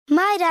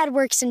My dad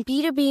works in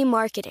B2B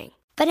marketing,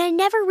 but I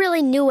never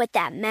really knew what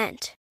that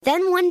meant.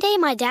 Then one day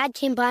my dad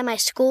came by my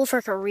school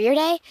for career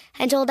day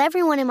and told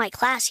everyone in my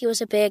class he was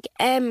a big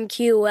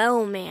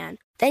MQL man.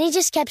 Then he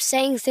just kept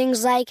saying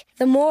things like,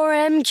 the more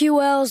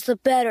MQLs, the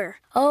better,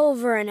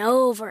 over and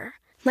over.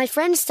 My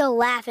friends still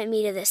laugh at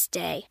me to this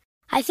day.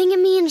 I think it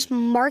means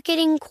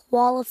marketing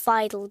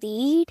qualified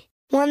lead.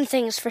 One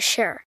thing's for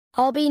sure.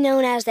 I'll be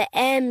known as the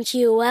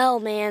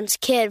MQL man's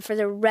kid for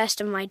the rest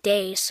of my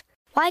days.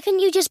 Why couldn't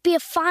you just be a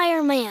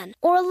fireman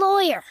or a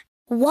lawyer?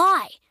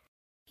 Why?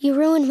 You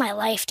ruined my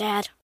life,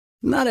 Dad.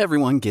 Not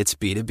everyone gets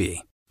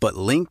B2B, but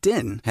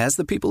LinkedIn has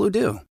the people who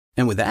do.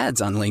 And with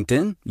ads on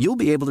LinkedIn, you'll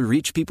be able to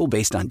reach people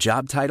based on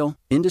job title,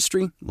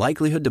 industry,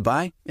 likelihood to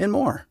buy, and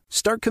more.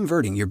 Start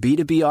converting your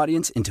B2B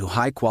audience into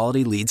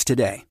high-quality leads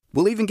today.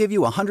 We'll even give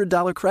you a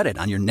 $100 credit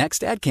on your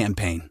next ad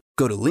campaign.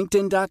 Go to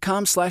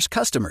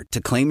linkedin.com/customer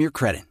to claim your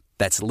credit.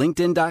 That's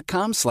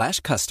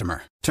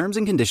linkedin.com/customer. Terms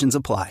and conditions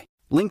apply.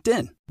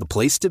 LinkedIn, the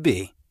place to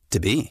be, to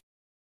be.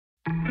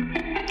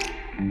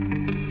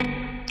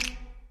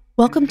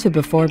 Welcome to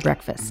Before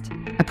Breakfast,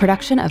 a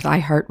production of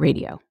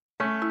iHeartRadio.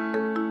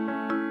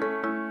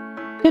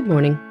 Good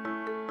morning.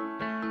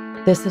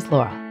 This is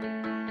Laura.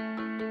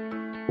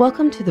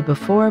 Welcome to the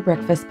Before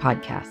Breakfast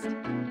podcast.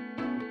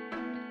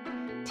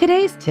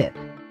 Today's tip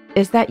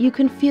is that you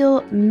can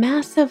feel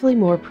massively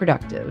more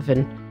productive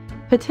and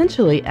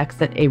potentially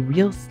exit a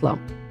real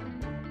slump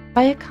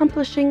by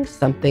accomplishing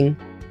something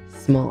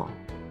small.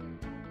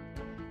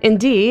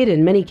 Indeed,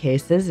 in many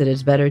cases, it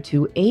is better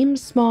to aim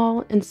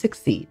small and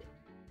succeed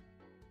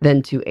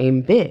than to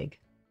aim big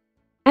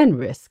and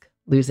risk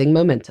losing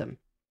momentum.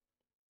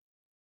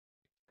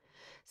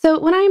 So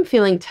when I am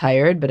feeling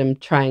tired, but I'm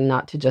trying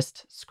not to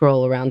just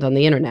scroll around on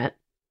the internet,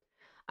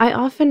 I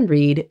often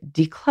read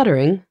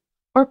decluttering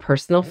or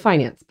personal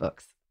finance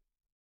books.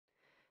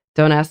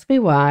 Don't ask me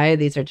why.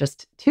 These are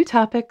just two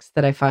topics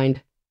that I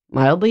find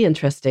mildly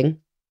interesting,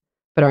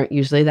 but aren't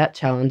usually that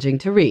challenging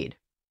to read.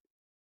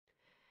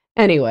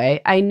 Anyway,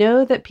 I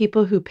know that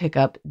people who pick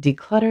up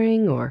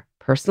decluttering or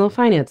personal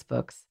finance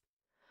books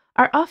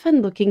are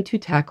often looking to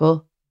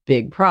tackle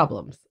big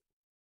problems.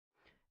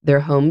 Their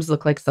homes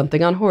look like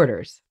something on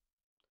Hoarders,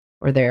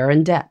 or they are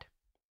in debt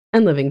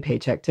and living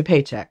paycheck to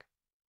paycheck.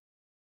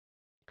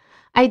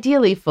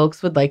 Ideally,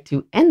 folks would like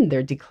to end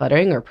their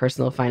decluttering or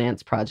personal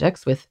finance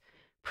projects with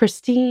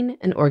pristine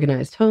and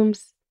organized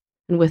homes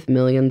and with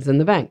millions in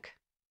the bank.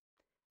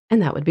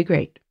 And that would be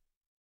great.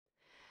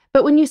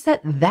 But when you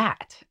set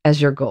that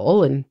as your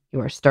goal and you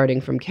are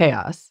starting from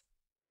chaos,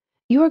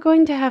 you are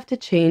going to have to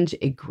change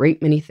a great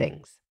many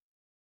things.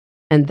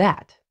 And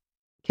that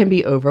can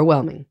be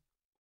overwhelming.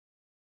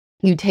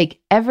 You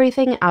take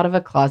everything out of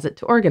a closet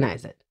to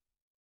organize it.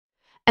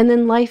 And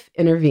then life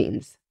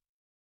intervenes,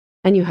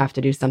 and you have to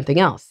do something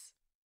else.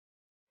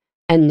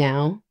 And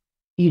now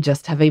you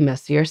just have a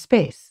messier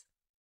space,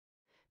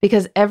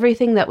 because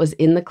everything that was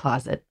in the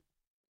closet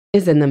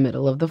is in the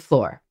middle of the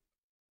floor.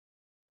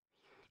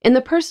 In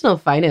the personal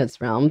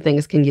finance realm,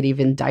 things can get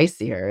even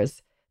dicier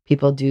as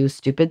people do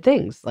stupid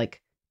things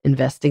like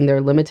investing their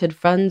limited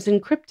funds in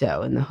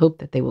crypto in the hope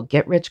that they will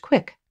get rich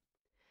quick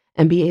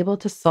and be able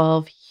to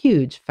solve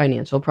huge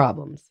financial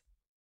problems.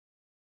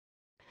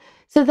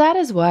 So that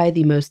is why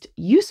the most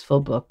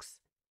useful books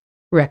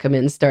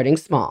recommend starting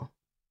small.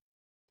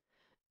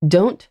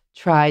 Don't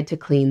try to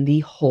clean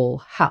the whole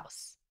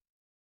house.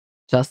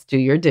 Just do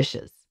your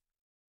dishes.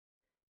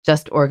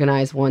 Just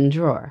organize one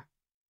drawer.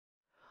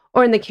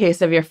 Or in the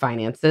case of your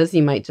finances,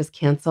 you might just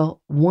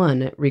cancel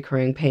one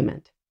recurring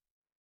payment.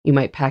 You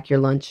might pack your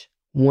lunch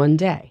one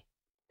day,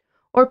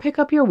 or pick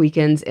up your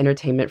weekend's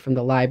entertainment from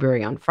the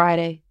library on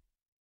Friday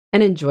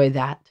and enjoy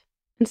that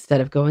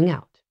instead of going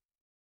out.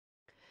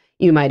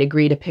 You might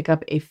agree to pick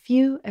up a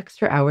few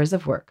extra hours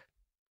of work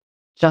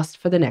just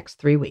for the next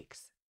 3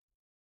 weeks.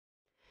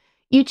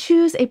 You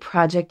choose a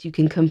project you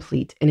can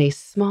complete in a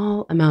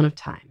small amount of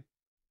time,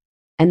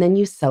 and then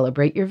you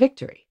celebrate your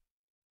victory.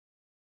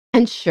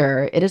 And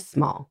sure, it is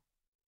small,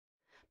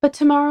 but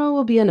tomorrow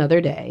will be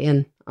another day,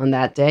 and on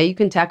that day, you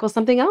can tackle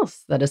something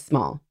else that is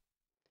small.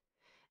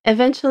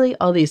 Eventually,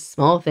 all these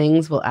small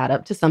things will add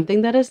up to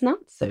something that is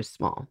not so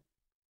small.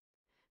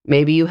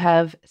 Maybe you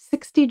have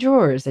 60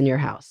 drawers in your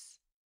house.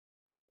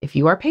 If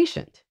you are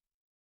patient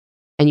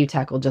and you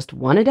tackle just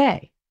one a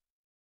day,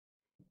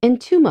 in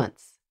 2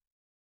 months,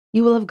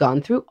 you will have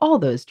gone through all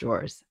those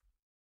drawers.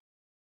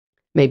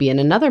 Maybe in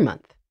another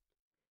month,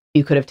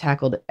 you could have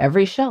tackled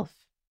every shelf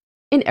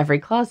in every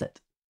closet.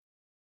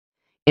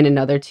 In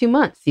another 2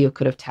 months, you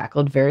could have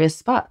tackled various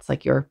spots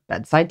like your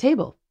bedside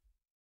table,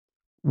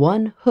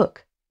 one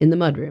hook in the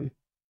mudroom,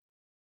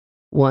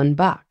 one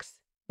box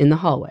in the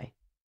hallway.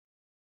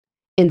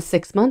 In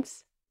 6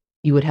 months,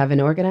 you would have an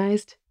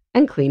organized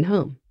and clean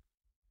home.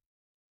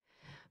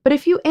 But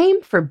if you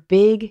aim for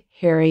big,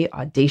 hairy,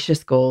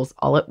 audacious goals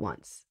all at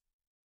once,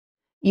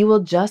 you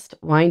will just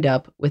wind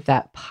up with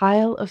that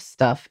pile of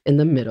stuff in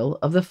the middle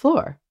of the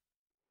floor.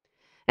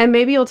 And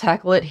maybe you'll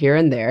tackle it here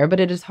and there, but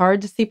it is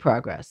hard to see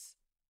progress,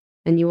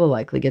 and you will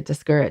likely get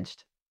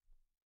discouraged.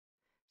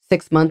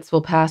 6 months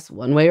will pass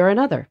one way or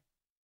another.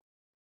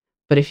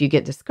 But if you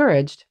get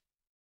discouraged,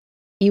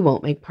 you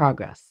won't make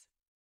progress.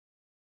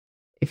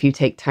 If you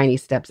take tiny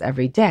steps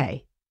every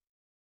day,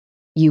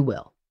 you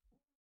will.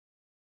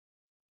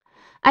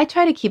 I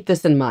try to keep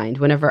this in mind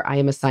whenever I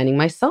am assigning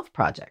myself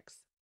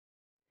projects.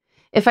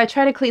 If I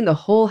try to clean the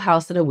whole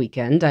house in a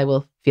weekend, I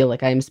will feel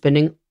like I am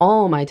spending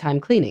all my time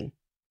cleaning,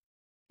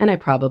 and I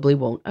probably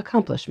won't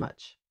accomplish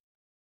much.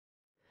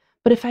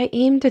 But if I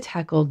aim to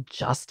tackle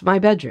just my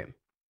bedroom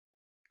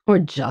or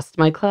just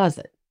my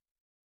closet,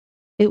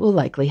 it will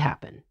likely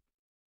happen.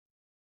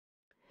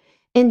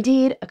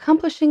 Indeed,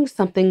 accomplishing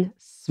something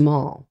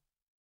small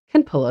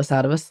can pull us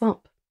out of a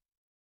slump.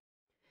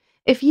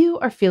 If you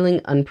are feeling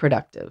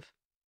unproductive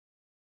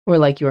or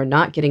like you are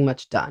not getting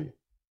much done,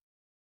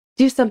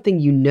 do something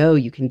you know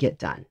you can get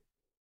done.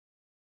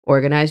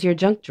 Organize your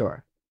junk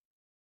drawer,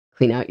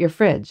 clean out your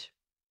fridge,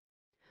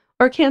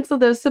 or cancel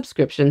those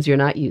subscriptions you're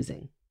not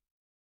using.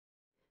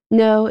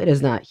 No, it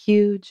is not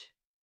huge,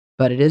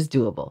 but it is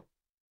doable.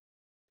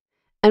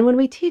 And when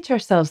we teach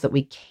ourselves that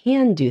we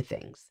can do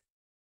things,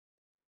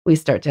 we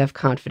start to have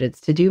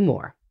confidence to do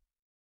more.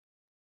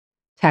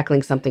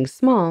 Tackling something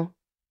small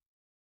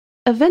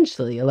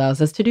eventually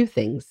allows us to do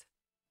things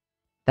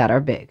that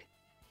are big.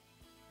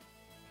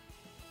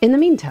 In the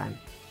meantime,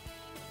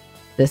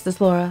 this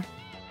is Laura.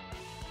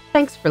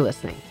 Thanks for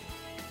listening.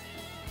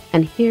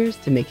 And here's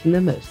to making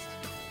the most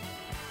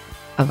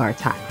of our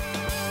time.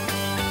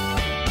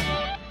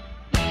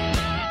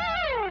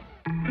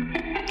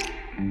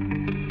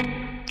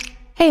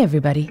 Hey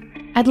everybody,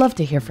 I'd love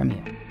to hear from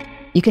you.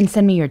 You can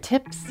send me your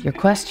tips, your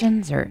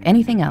questions, or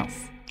anything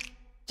else.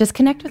 Just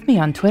connect with me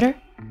on Twitter,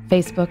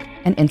 Facebook,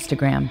 and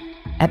Instagram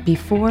at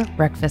Before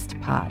Breakfast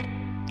Pod.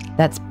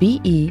 That's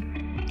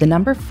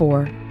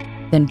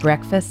BE4, then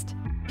breakfast,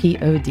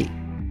 POD.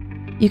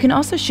 You can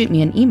also shoot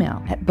me an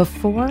email at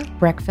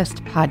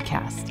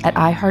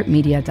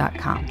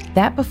beforebreakfastpodcast@iheartmedia.com.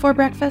 That Before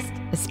Breakfast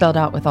is spelled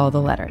out with all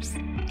the letters.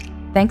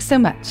 Thanks so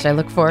much. I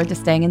look forward to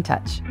staying in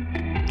touch.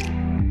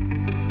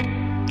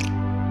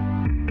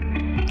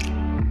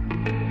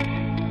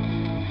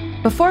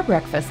 Before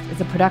Breakfast is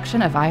a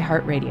production of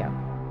iHeartRadio.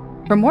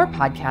 For more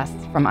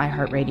podcasts from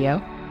iHeartRadio,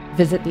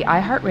 visit the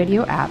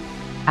iHeartRadio app,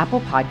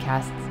 Apple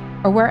Podcasts,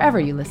 or wherever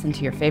you listen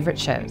to your favorite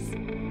shows.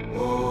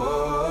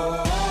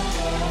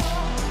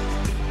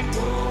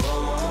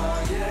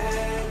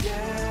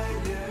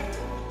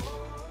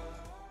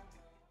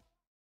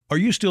 Are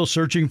you still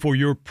searching for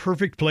your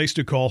perfect place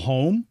to call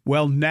home?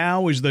 Well,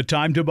 now is the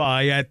time to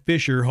buy at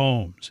Fisher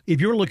Homes. If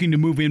you're looking to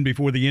move in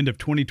before the end of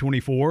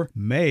 2024,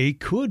 May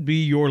could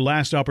be your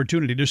last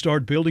opportunity to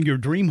start building your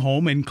dream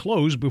home and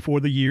close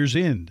before the year's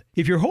end.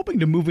 If you're hoping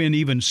to move in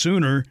even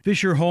sooner,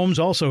 Fisher Homes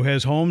also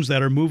has homes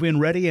that are move-in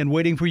ready and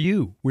waiting for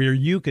you, where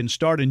you can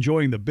start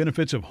enjoying the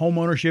benefits of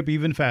homeownership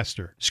even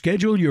faster.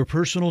 Schedule your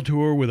personal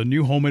tour with a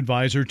new home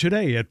advisor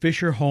today at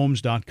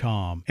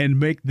FisherHomes.com and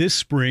make this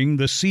spring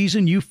the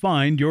season you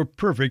find your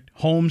perfect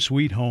home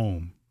sweet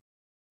home.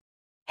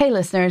 Hey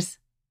listeners,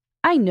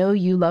 I know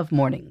you love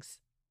mornings.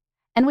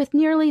 And with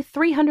nearly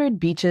 300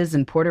 beaches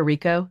in Puerto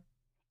Rico,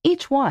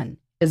 each one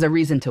is a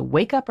reason to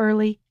wake up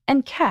early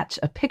and catch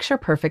a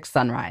picture-perfect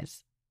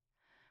sunrise.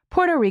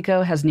 Puerto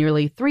Rico has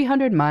nearly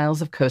 300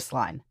 miles of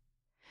coastline,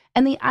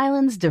 and the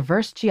island's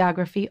diverse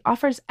geography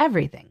offers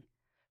everything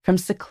from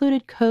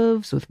secluded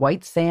coves with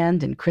white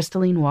sand and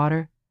crystalline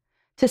water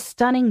to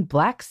stunning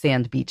black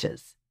sand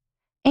beaches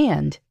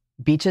and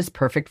beaches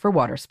perfect for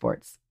water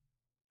sports.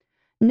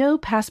 No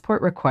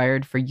passport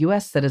required for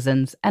U.S.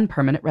 citizens and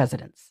permanent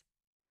residents.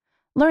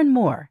 Learn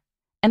more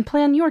and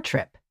plan your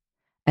trip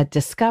at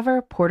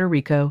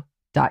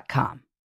discoverpuertorico.com.